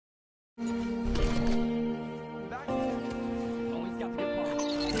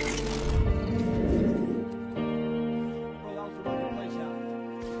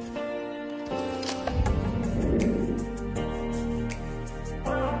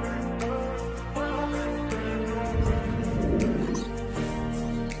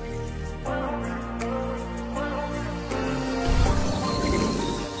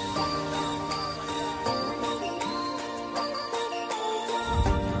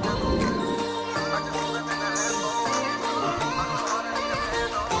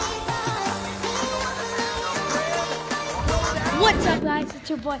What's up, guys? It's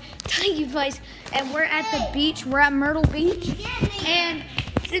your boy Tiny Vice, and we're at the beach. We're at Myrtle Beach, and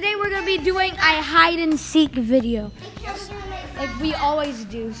today we're gonna be doing a hide and seek video, like we always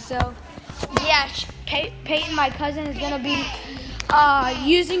do. So, yeah, Peyton, my cousin, is gonna be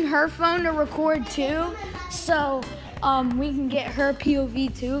using her phone to record too, so we can get her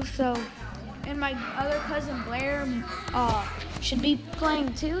POV too. So, and my other cousin Blair should be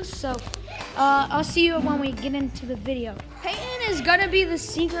playing too. So, I'll see you when we get into the video. Peyton is gonna be the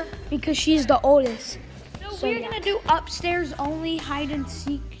seeker because she's the oldest. So we're gonna do upstairs only hide and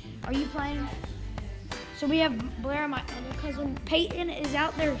seek. Are you playing? So we have Blair, my other cousin. Peyton is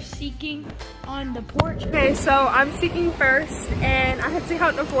out there seeking on the porch. Okay, so I'm seeking first, and I have to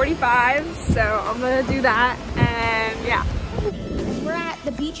count to 45, so I'm gonna do that, and yeah. We're at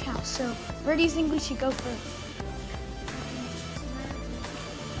the beach house, so where do you think we should go first?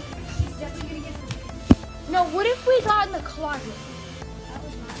 She's definitely gonna get the... No, what if we got in the closet? That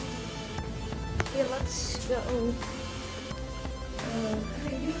was mine. Yeah, let's go.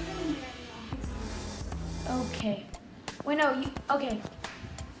 Okay. Wait, no, you... Okay.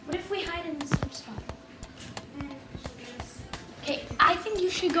 What if we hide in the same spot? Okay, I think you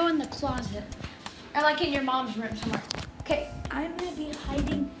should go in the closet. Or like in your mom's room somewhere. Okay, I'm gonna be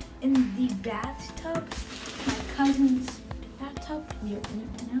hiding in the bathtub. My cousin's bathtub. We're in it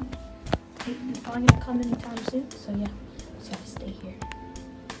right now. Peyton's probably gonna come anytime soon, so yeah. So I stay here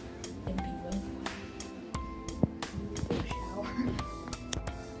and be ready. Shower.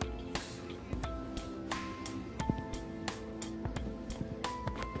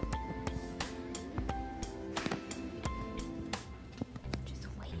 Just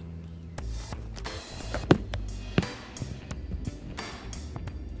wait.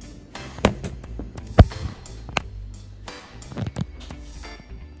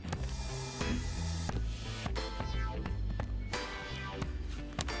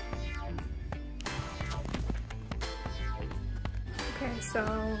 Okay, so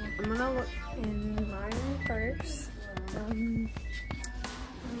I'm gonna look in mine first.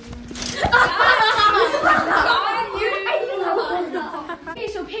 Okay,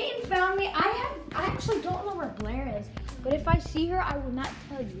 so Peyton found me. I actually don't know where Blair is, but if I see her, I will not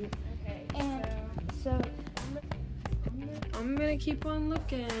tell you. Okay, And so I'm gonna keep on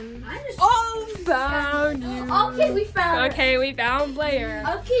looking. Oh, Found you. okay, we found her. Okay, we found Blair.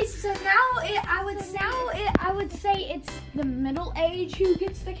 Okay, so now I would say it's the middle age who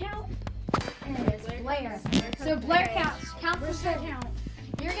gets the count. And it's Blair. So Blair counts. Count the count.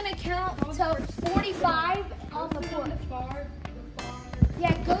 You're gonna count to 45 on the board.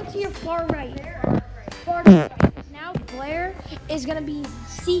 Yeah, go to your far right. Far right. Now Blair is gonna be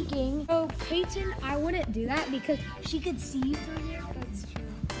seeking. So Peyton, I wouldn't do that because she could see you through here. That's true.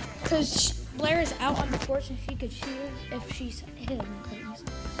 Because Blair is out on the porch and she could shoot her if she's hidden things.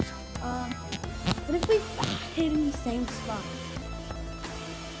 What if we hid in the same spot?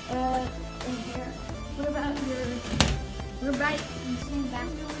 In here. What about we're right in the same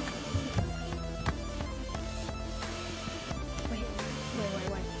bathroom? Wait.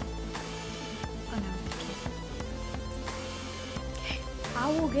 Oh no. Okay. I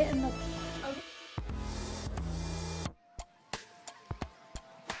will get in the...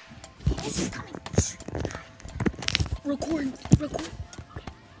 This is coming. Record. Okay.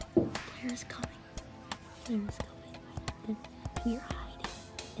 Blair's coming. And we're hiding.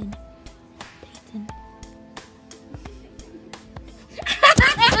 And Peyton.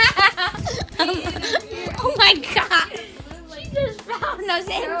 Oh my God! She just found us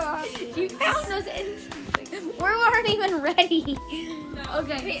in. You found us in. We weren't even ready.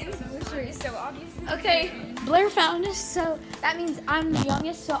 Okay. Peyton's picture is so obvious. Okay. Blair found us, so that means I'm the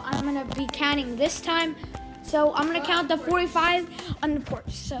youngest, so I'm gonna be counting this time. So I'm gonna count the 45 on the porch.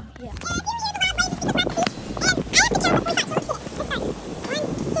 So yeah.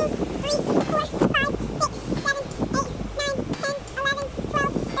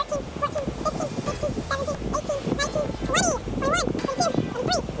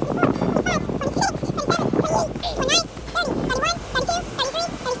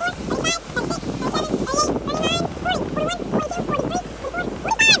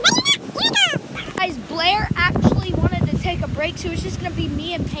 gonna be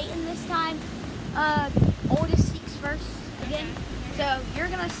me and Peyton this time. Oldest seeks first again. So you're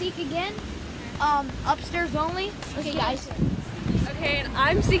gonna seek again. Upstairs only. Okay, guys. Okay, and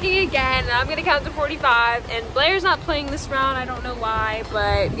I'm seeking again, and I'm gonna count to 45. And Blair's not playing this round. I don't know why,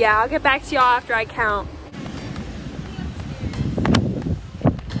 but yeah, I'll get back to y'all after I count.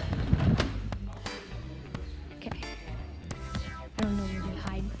 Okay. I don't know where to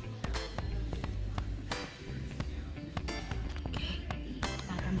hide. Okay.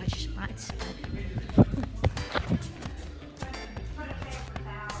 Not that much spots.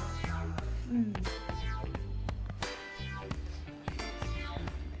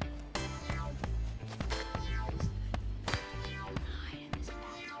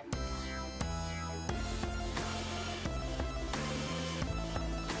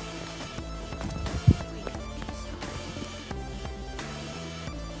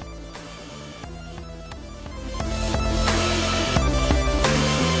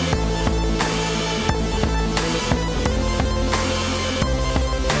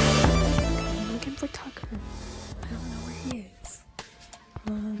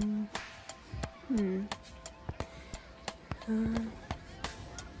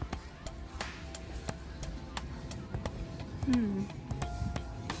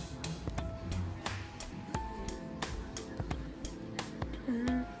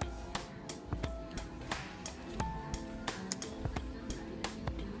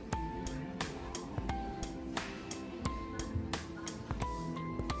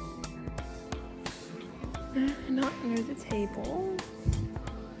 Not near the table.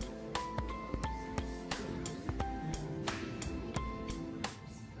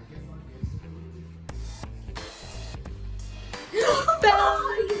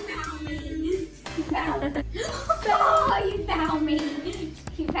 Oh, you found me. You found me. Oh, you found me.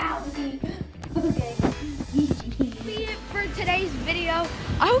 You found me. Okay. That's it for today's video.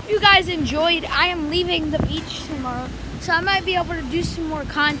 I hope you guys enjoyed. I am leaving the beach tomorrow, so I might be able to do some more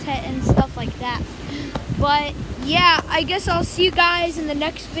content and stuff like that. But yeah, I guess I'll see you guys in the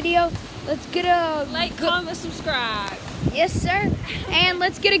next video. Let's get a Like, comment, subscribe. Yes, sir. And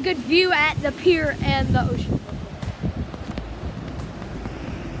let's get a good view at the pier and the ocean.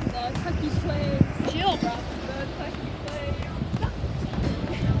 The Tucky Plays. Chill, bro. The Tucky Plays.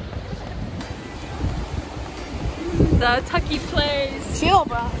 The Tucky Plays. Chill,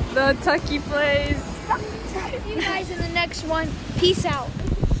 bro. The Tucky Plays. See you guys in the next one. Peace out.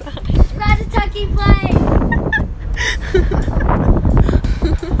 Subscribe to Tucky Play.